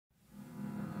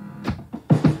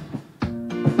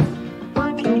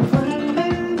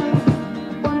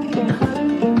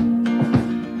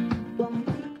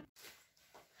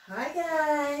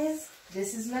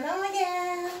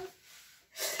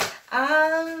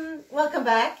welcome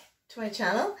back to my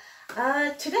channel.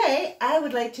 Today I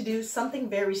would like to do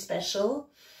something very special,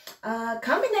 a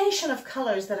combination of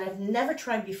colors that I've never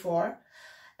tried before,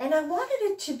 and I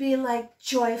wanted it to be like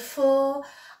joyful.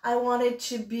 I want it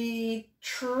to be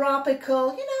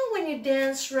tropical, you know, when you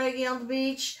dance reggae on the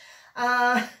beach,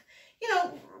 you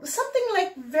know, something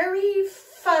like very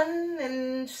fun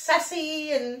and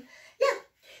sassy, and yeah.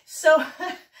 So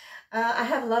I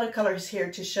have a lot of colors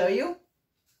here to show you.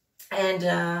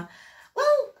 And,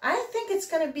 well, I think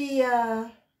it's going to be a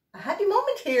happy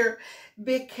moment here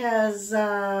because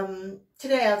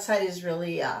today outside is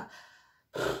really a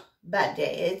bad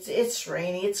day. It's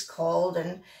rainy, it's cold,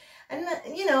 and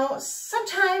you know,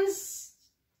 sometimes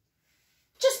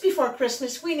just before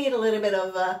Christmas we need a little bit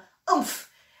of oomph.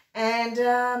 And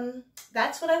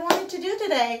that's what I wanted to do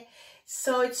today.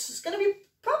 So it's going to be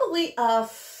probably a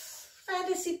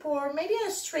fantasy pour, maybe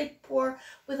a straight pour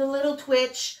with a little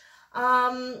twitch.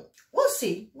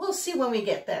 We'll see when we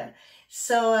get there.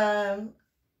 So I'm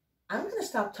gonna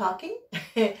stop talking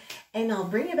and I'll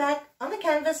bring you back on the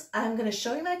canvas. I'm gonna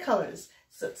show you my colors,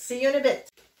 so see you in a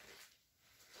bit.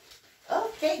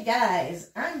 Okay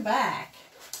guys, I'm back.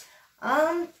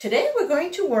 Today we're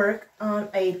going to work on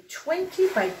a 20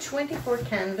 by 24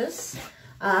 canvas,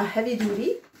 heavy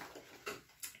duty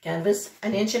canvas,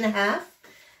 1.5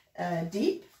 inches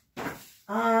deep.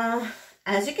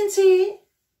 As you can see,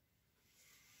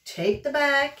 take the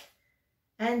back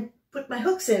and put my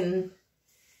hooks in.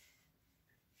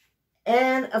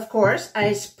 And of course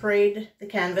I sprayed the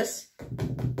canvas,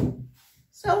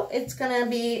 so it's gonna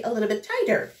be a little bit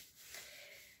tighter.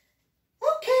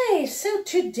 Okay, so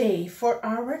today for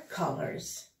our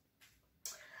colors,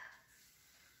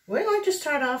 we're going to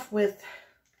start off with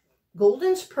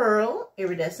Golden's Pearl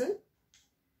Iridescent.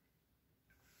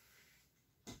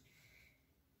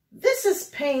 This is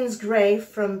Paynes Gray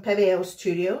from Pebeo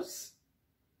Studios.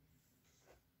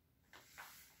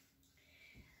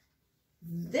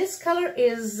 This color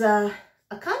is a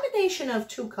combination of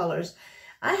two colors.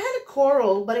 I had a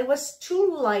coral, but it was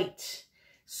too light,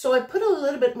 so I put a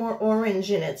little bit more orange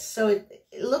in it, so it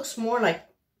looks more like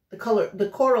the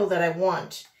coral that I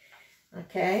want.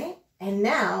 Okay, and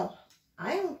now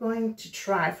I'm going to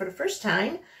try for the first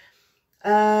time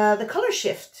the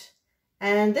ColorShift.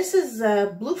 And this is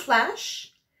Blue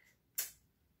Flash.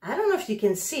 I don't know if you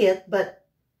can see it, but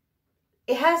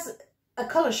it has a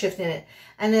color shift in it.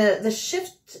 And the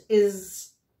shift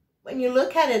is, when you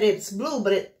look at it, it's blue,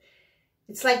 but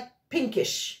it's like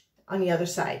pinkish on the other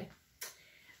side.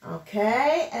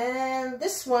 Okay, and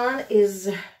this one is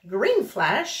Green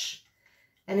Flash.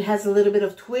 And it has a little bit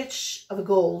of twitch of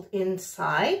gold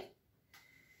inside.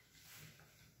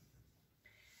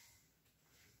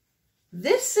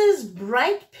 This is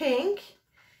Bright Pink,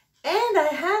 and I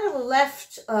had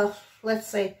left, let's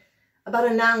say, about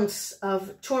 1 ounce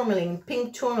of tourmaline,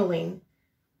 Pink Tourmaline.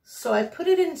 So I put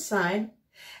it inside,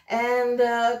 and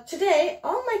today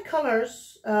all my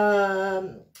colors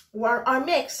are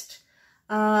mixed,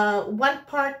 1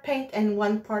 part paint and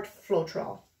 1 part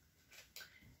Floetrol.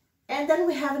 And then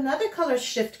we have another color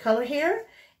shift color here,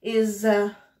 is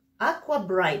Aqua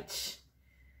Bright.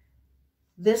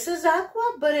 This is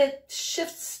Aqua, but it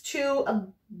shifts to a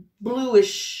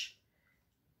bluish.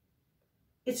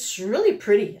 It's really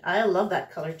pretty. I love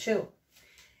that color too.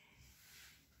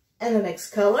 And the next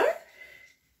color,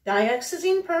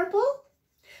 Dioxazine Purple,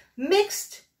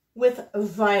 mixed with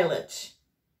Violet.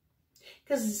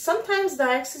 Because sometimes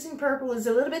Dioxazine Purple is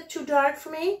a little bit too dark for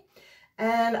me,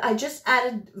 and I just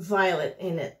added Violet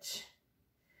in it.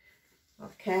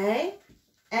 Okay,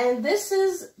 and this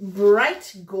is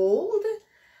Bright Gold.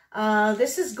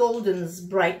 This is Golden's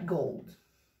Bright Gold.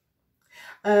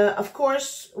 Of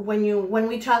course, when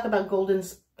we talk about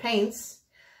Golden's paints,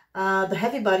 the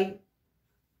heavy body,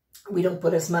 we don't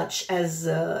put as much as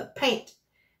paint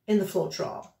in the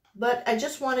Floetrol. But I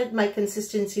just wanted my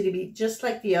consistency to be just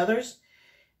like the others.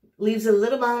 Leaves a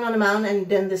little mound on a mound and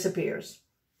then disappears.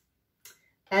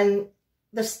 And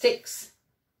the sticks,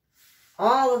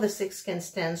 all of the sticks can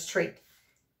stand straight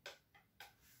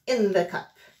in the cup.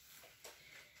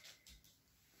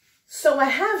 So I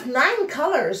have 9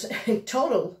 colors in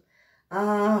total.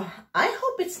 I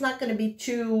hope it's not going to be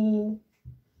too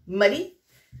muddy.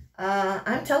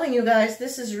 I'm telling you guys,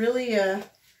 this is really a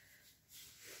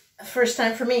first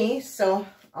time for me. So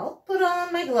I'll put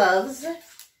on my gloves.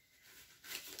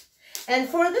 And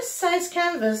for this size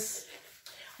canvas,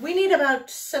 we need about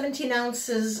 17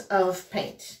 ounces of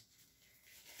paint.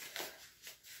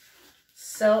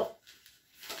 So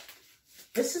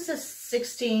this is a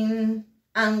 16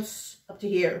 ounce up to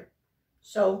here,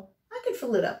 so I can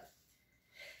fill it up.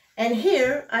 And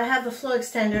here I have a flow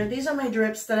extender. These are my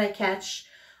drips that I catch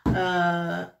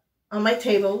on my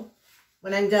table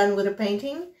when I'm done with a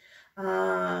painting.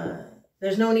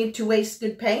 There's no need to waste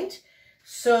good paint.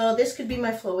 So this could be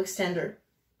my flow extender.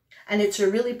 And it's a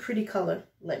really pretty color,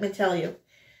 let me tell you.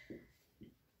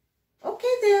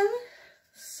 Okay then,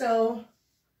 so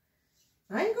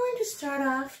I'm going to start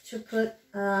off to put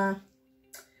a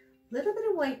little bit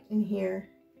of white in here.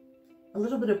 A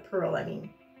little bit of pearl, I mean.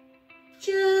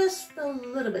 Just a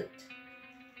little bit.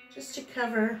 Just to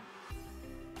cover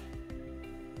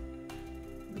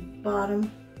the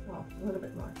bottom, well, a little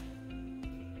bit more.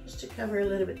 Just to cover a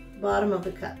little bit, bottom of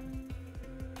the cup.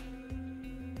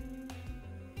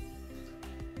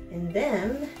 And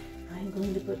then I'm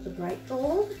going to put the bright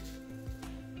gold.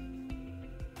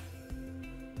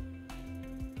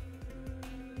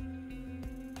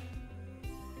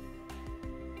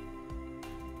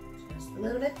 Just a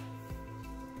little bit.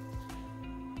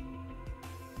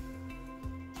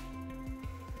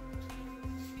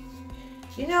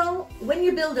 You know, when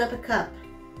you build up a cup,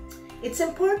 it's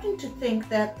important to think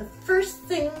that the first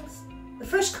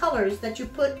colors that you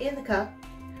put in the cup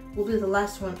will be the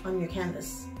last one on your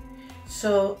canvas.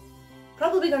 So,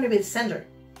 probably going to be the center.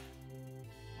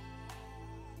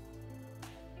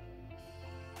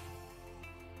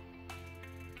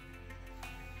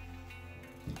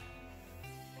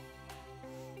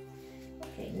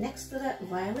 Okay, next to that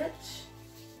violet,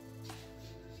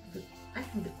 I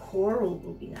think the coral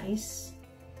will be nice.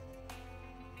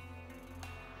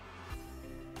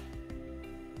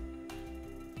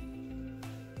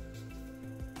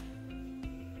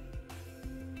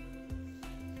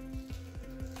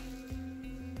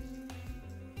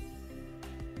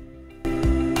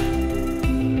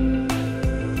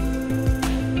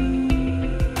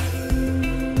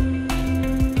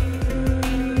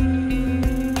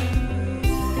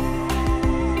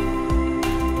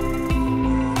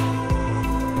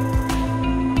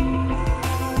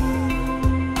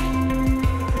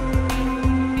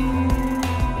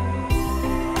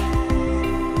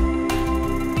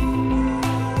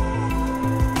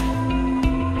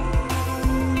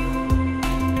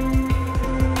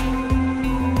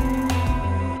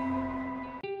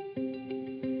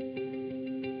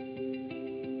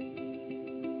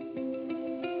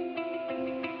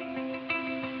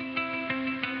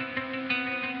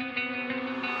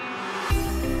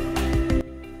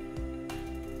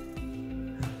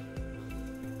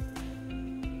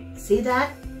 See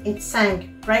that? It sank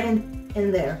right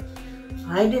in there.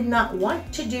 I did not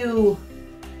want to do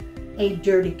a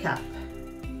dirty cup.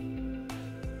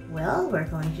 Well, we're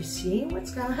going to see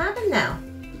what's going to happen now.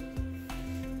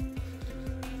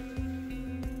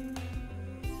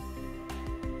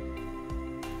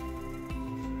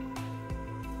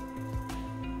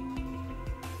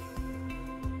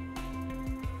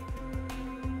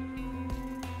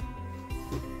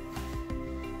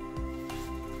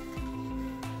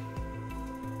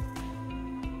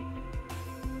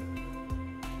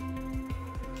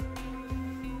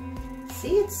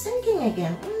 See, it's sinking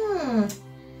again.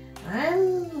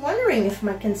 I'm wondering if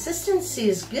my consistency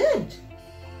is good.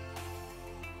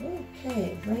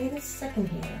 Okay, wait a second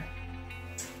here.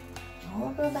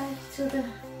 I'll go back to the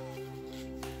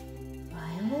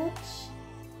violet.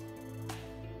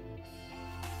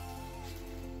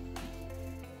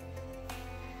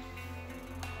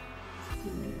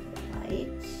 White.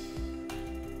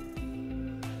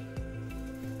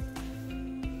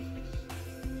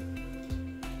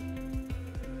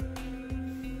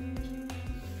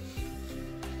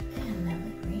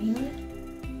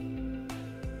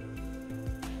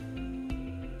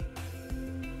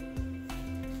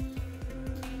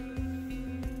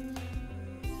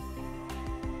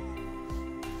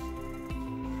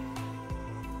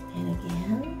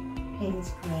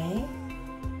 Paynes gray.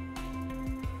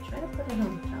 Try to put it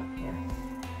on top here.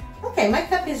 Okay, my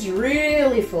cup is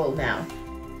really full now.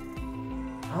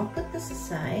 I'll put this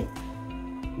aside.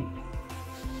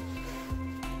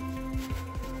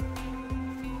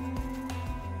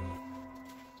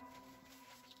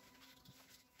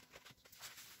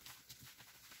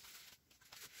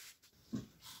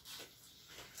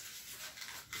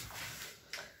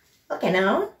 Okay,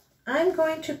 now I'm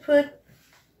going to put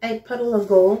a puddle of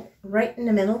gold right in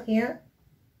the middle here.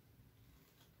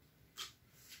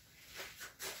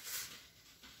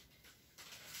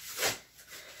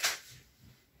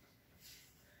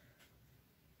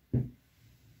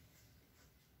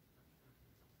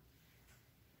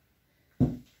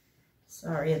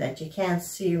 Sorry that you can't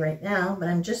see right now, but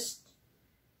I'm just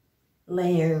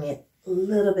layering it a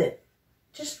little bit,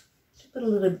 just to put a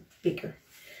little bigger.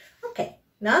 Okay,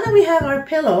 now that we have our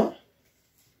pillow,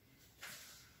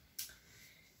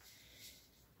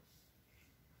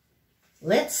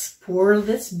 let's pour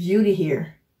this beauty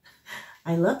here.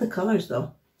 I love the colors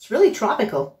though. It's really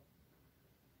tropical.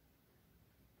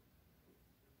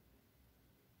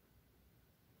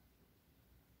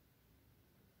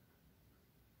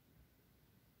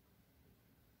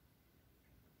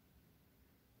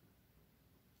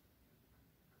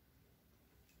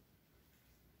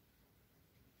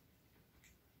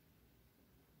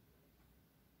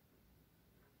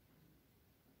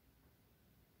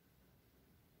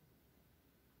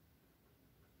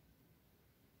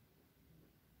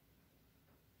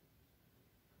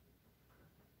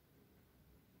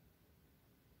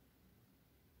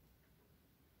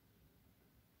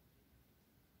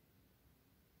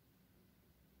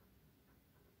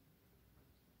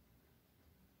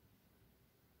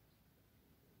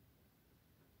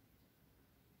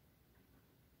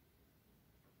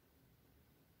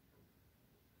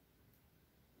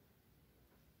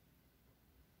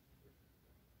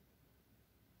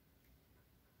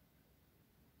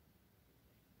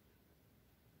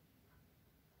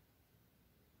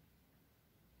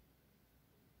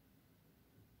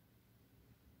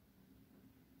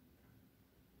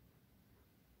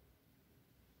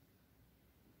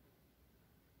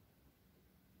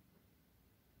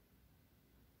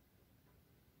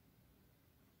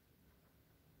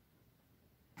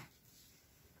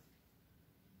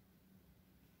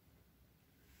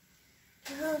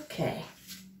 Okay.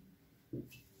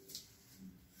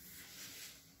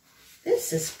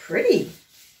 This is pretty.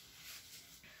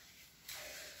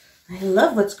 I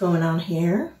love what's going on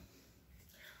here.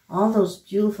 All those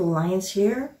beautiful lines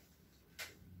here.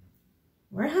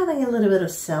 We're having a little bit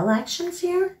of cell actions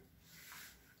here.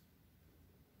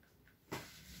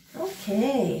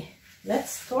 Okay,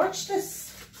 let's torch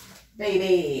this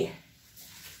baby.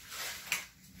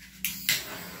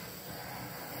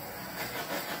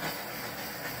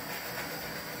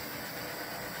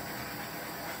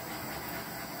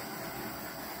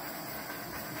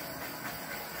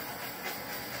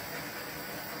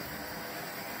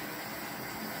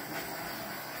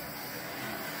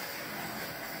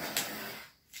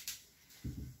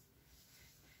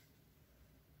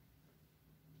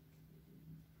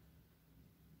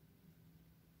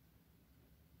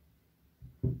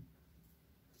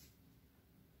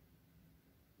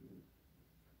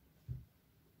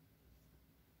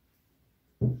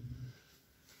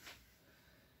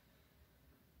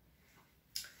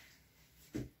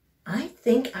 I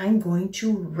think I'm going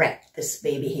to wreck this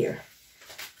baby here.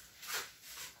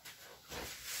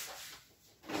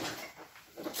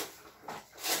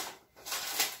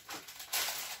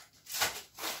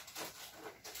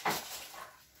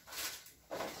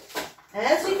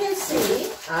 As you can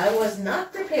see, I was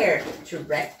not prepared to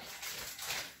wreck,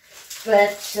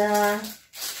 but I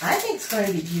think it's going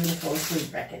to be beautiful if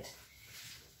we wreck it.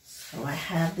 So I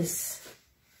have this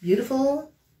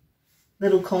beautiful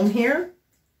little comb here.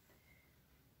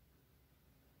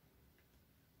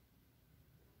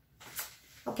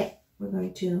 Okay, we're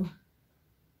going to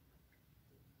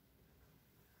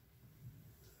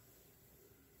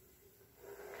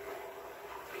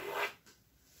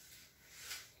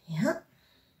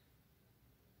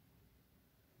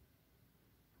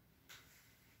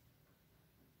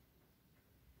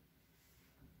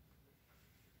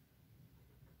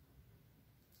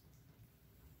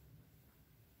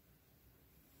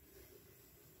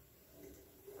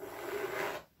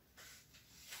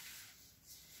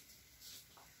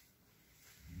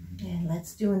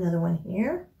let's do another one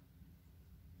here.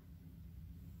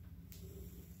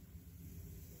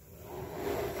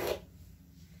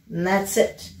 And that's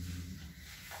it.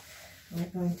 We're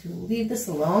going to leave this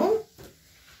alone.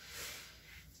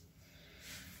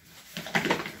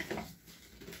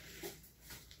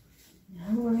 Now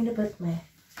I'm going to put my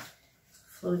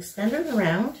flow extender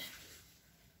around.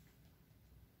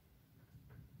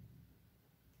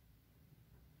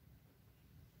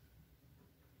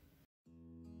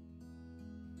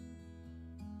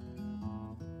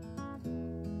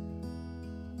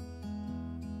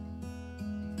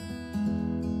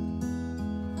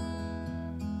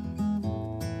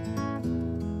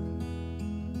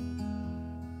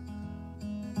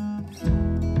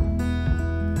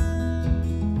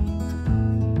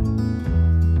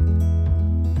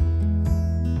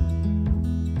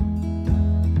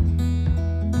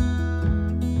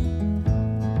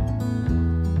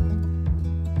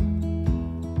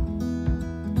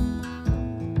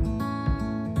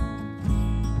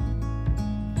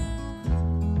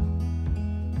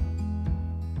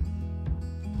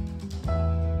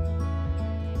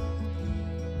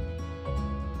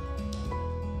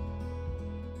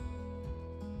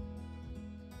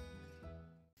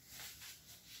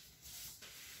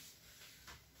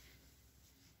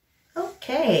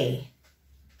 Okay.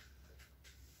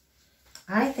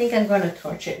 I think I'm going to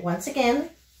torch it once again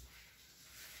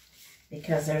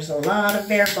because there's a lot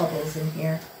of air bubbles in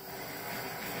here.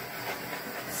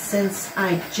 Since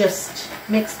I just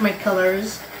mixed my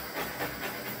colors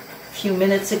a few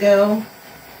minutes ago.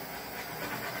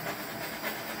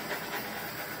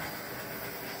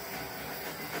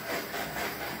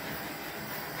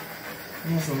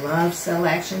 There's a lot of cell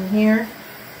action here.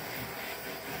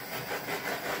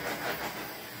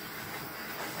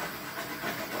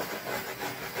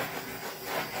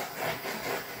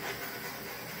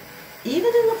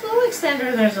 Even in the flow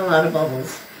extender, there's a lot of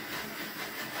bubbles.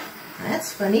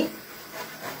 That's funny.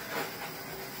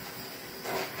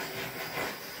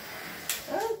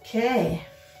 Okay.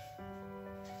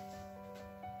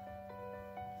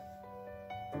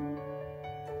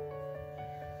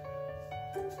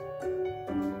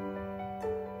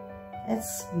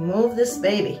 Let's move this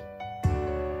baby.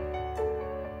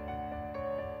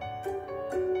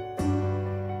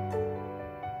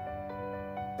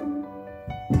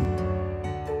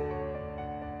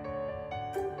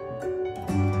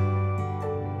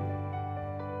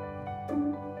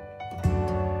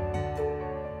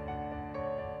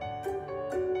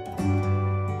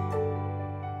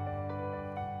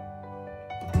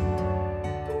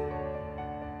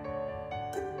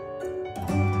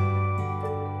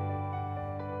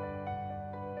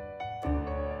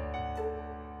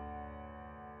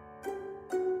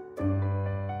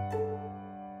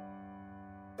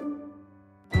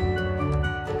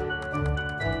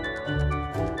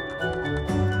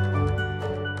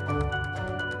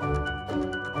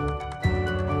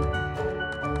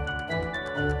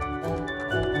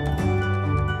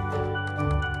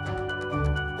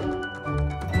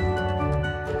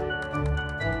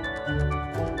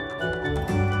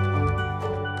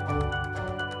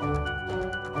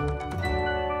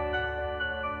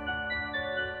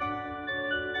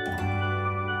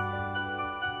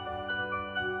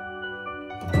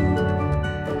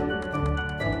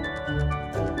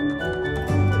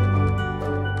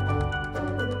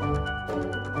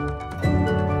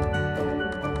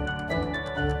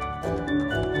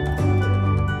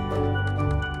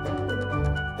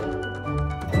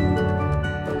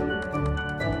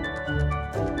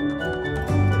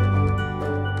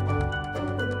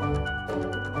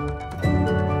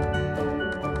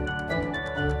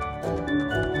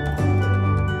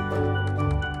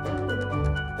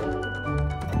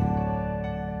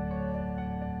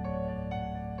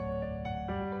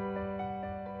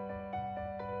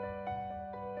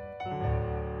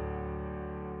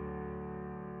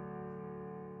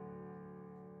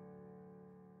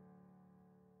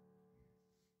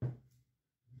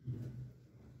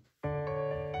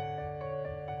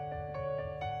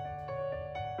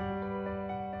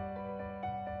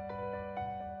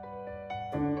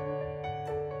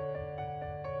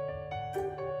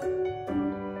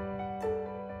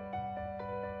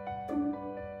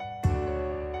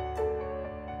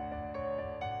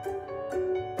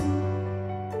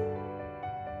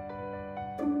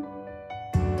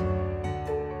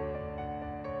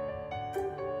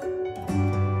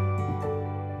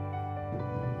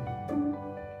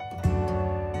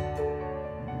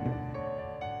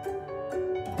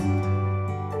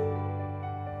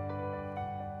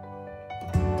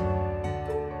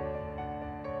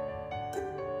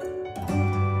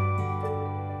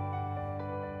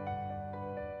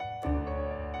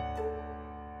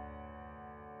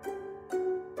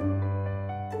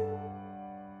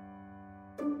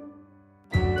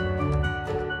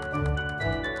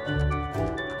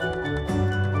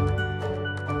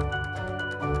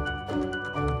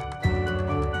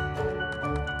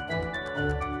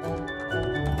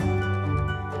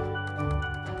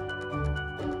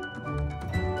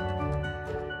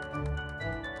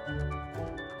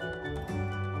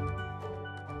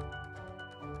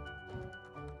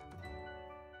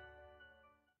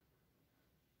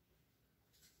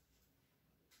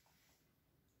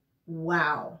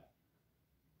 Wow.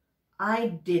 I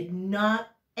did not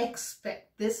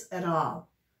expect this at all.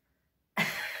 Hey,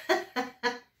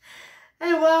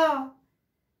 wow.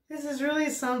 This is really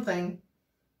something.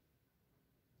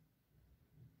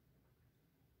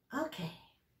 Okay.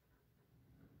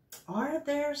 Are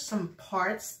there some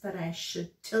parts that I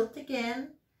should tilt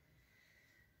again?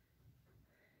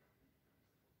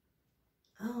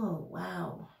 Oh,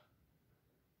 wow.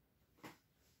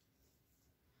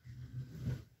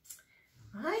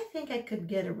 I think I could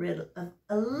get rid of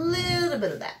a little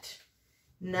bit of that.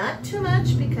 Not too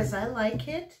much because I like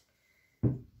it,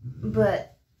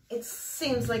 but it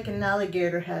seems like an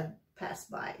alligator had passed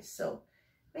by. So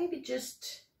maybe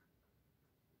just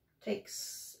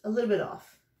takes a little bit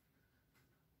off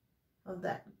of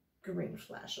that green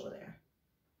flash over there.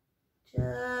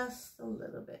 Just a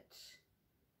little bit.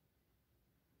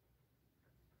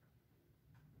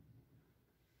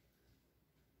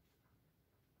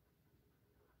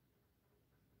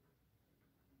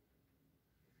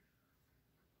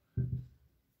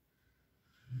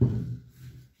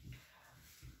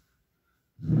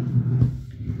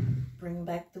 Bring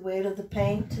back the weight of the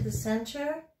paint to the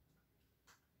center.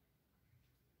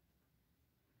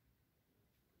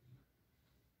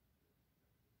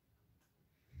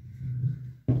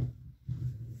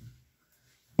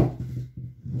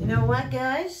 You know what,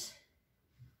 guys?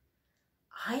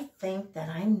 I think that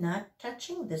I'm not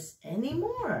touching this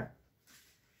anymore.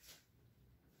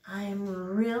 I'm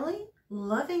really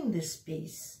loving this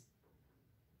piece.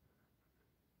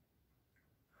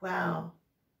 Wow.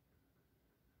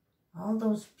 All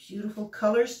those beautiful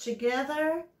colors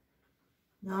together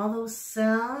and all those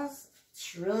sounds.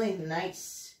 It's really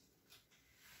nice.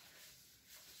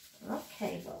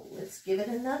 Okay, well, let's give it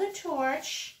another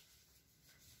torch.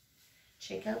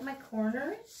 Check out my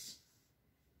corners.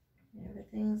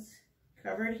 Everything's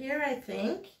covered here, I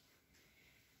think.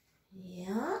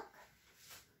 Yeah.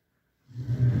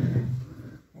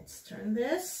 Let's turn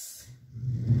this.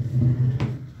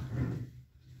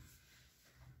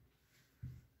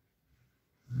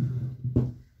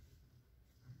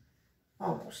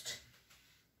 Almost.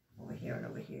 Over here and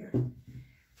over here.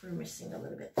 We're missing a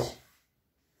little bit.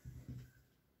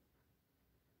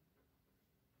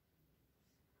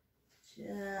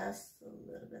 Just a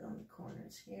little bit on the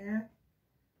corners here.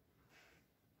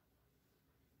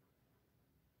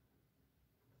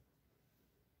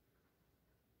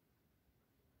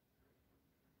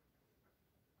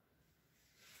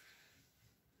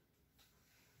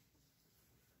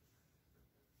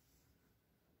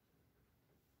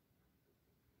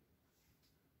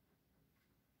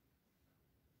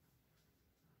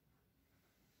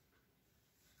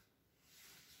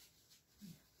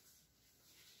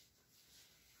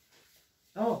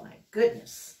 Oh my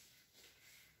goodness.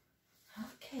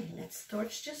 Okay, let's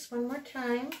torch this one more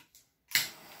time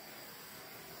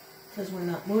because we're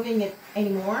not moving it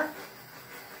anymore.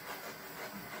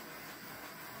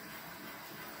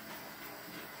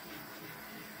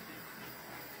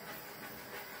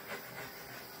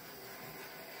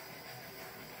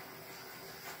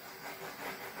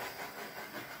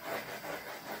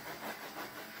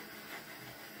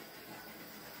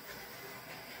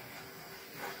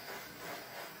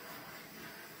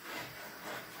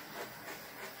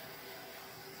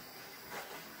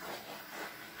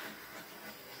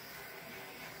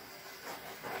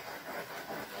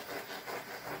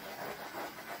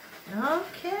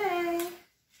 Okay.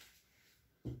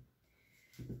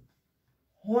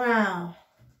 Wow.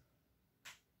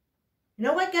 You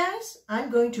know what, guys?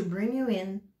 I'm going to bring you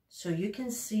in so you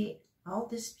can see all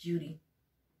this beauty.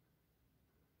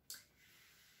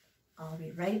 I'll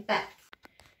be right back.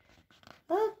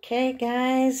 Okay,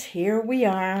 guys, here we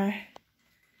are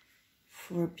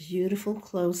for a beautiful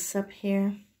close-up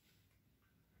here.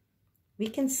 We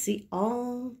can see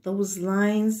all those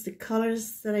lines, the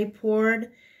colors that I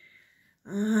poured.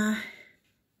 The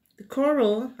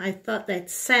coral, I thought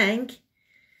that sank.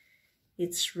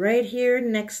 It's right here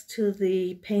next to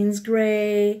the Paynes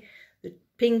gray, the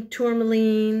Pink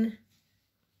Tourmaline.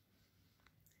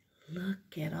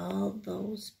 Look at all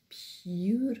those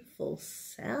beautiful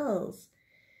cells.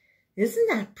 Isn't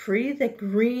that pretty, the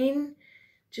green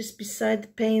just beside the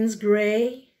Paynes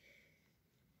gray?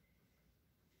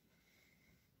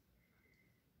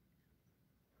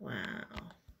 Wow,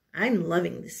 I'm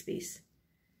loving this piece.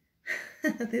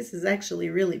 This is actually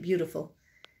really beautiful,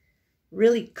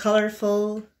 really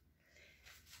colorful,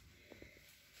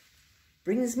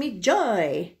 brings me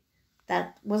joy.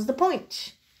 That was the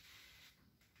point.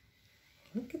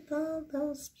 Look at all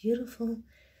those beautiful,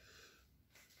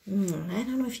 I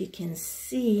don't know if you can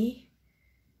see,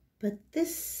 but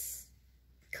this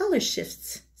color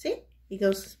shifts. See, it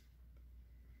goes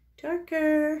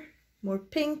darker, more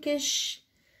pinkish.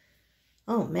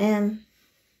 Oh man,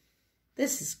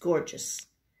 this is gorgeous.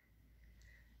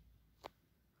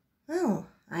 Well,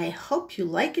 I hope you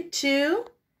like it too.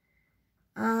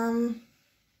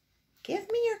 Give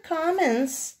me your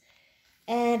comments,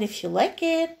 and if you like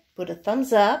it, put a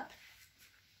thumbs up.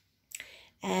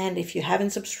 And if you haven't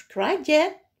subscribed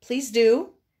yet, please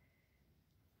do.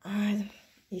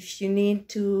 If you need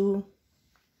to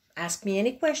ask me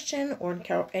any question or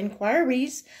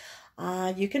inquiries,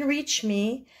 you can reach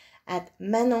me at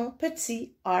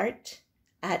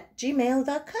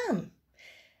manonpetitart@gmail.com.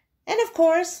 And of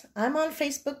course, I'm on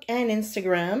Facebook and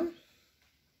Instagram.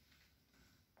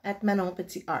 at Manon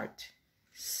Petit Art.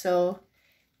 So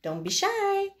don't be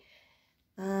shy.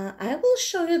 I will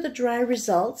show you the dry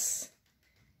results,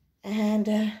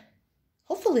 and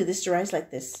hopefully this dries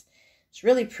like this. It's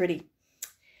really pretty.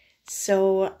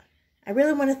 So I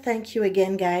really want to thank you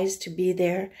again, guys, to be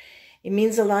there. It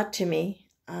means a lot to me.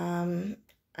 I'm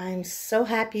so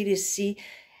happy to see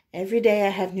every day I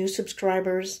have new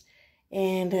subscribers,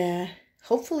 and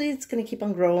hopefully it's going to keep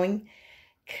on growing,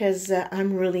 because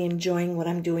I'm really enjoying what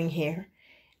I'm doing here.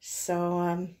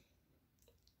 So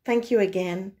thank you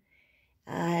again.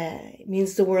 It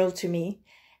means the world to me,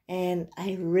 and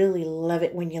I really love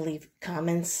it when you leave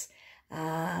comments,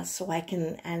 so I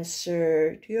can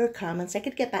answer your comments. I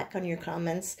could get back on your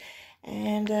comments,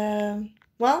 and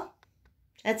well,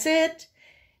 that's it.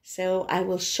 So I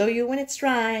will show you when it's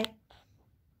dry.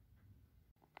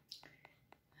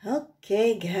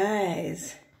 Okay,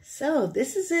 guys, so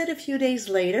this is it a few days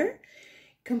later,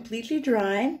 completely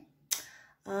dry.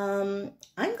 I'm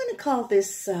gonna call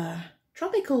this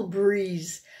Tropical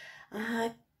Breeze,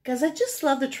 because I just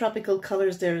love the tropical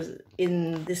colors there's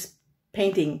in this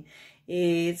painting.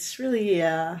 It's really,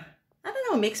 I don't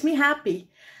know, it makes me happy.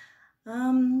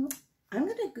 I'm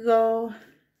gonna go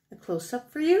a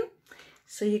close-up for you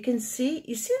so you can see.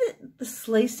 You see the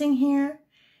slicing here?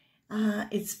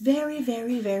 It's very,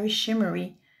 very, very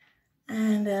shimmery,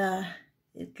 and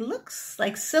it looks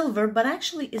like silver, but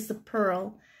actually is the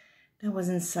pearl that was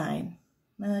inside.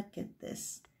 Look at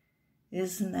this.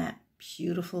 Isn't that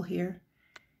beautiful here?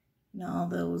 And all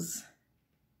those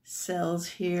cells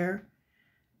here.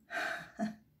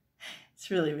 It's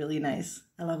really, really nice.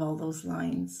 I love all those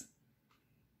lines.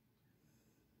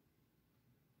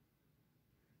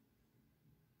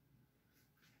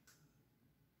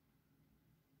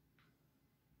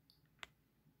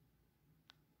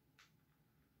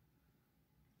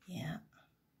 Yeah,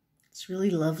 it's really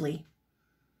lovely.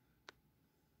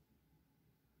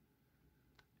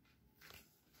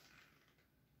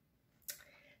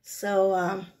 So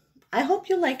I hope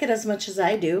you like it as much as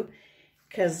I do,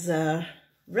 because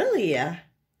really, I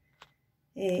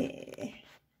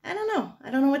don't know. I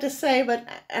don't know what to say, but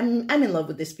I'm in love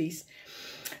with this piece.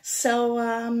 So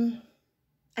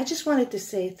I just wanted to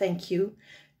say thank you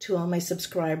to all my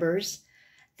subscribers.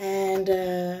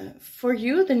 And for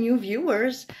you, the new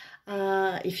viewers,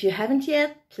 if you haven't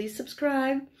yet, please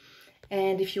subscribe.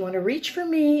 And if you want to reach for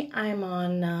me, I'm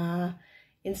on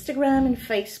Instagram and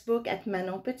Facebook at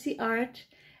Manon Petit Art.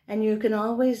 And you can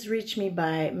always reach me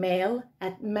by mail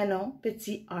at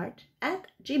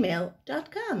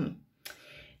manonpetitart@gmail.com.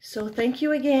 So thank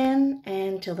you again,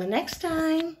 and till the next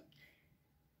time,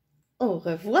 au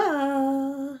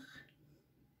revoir.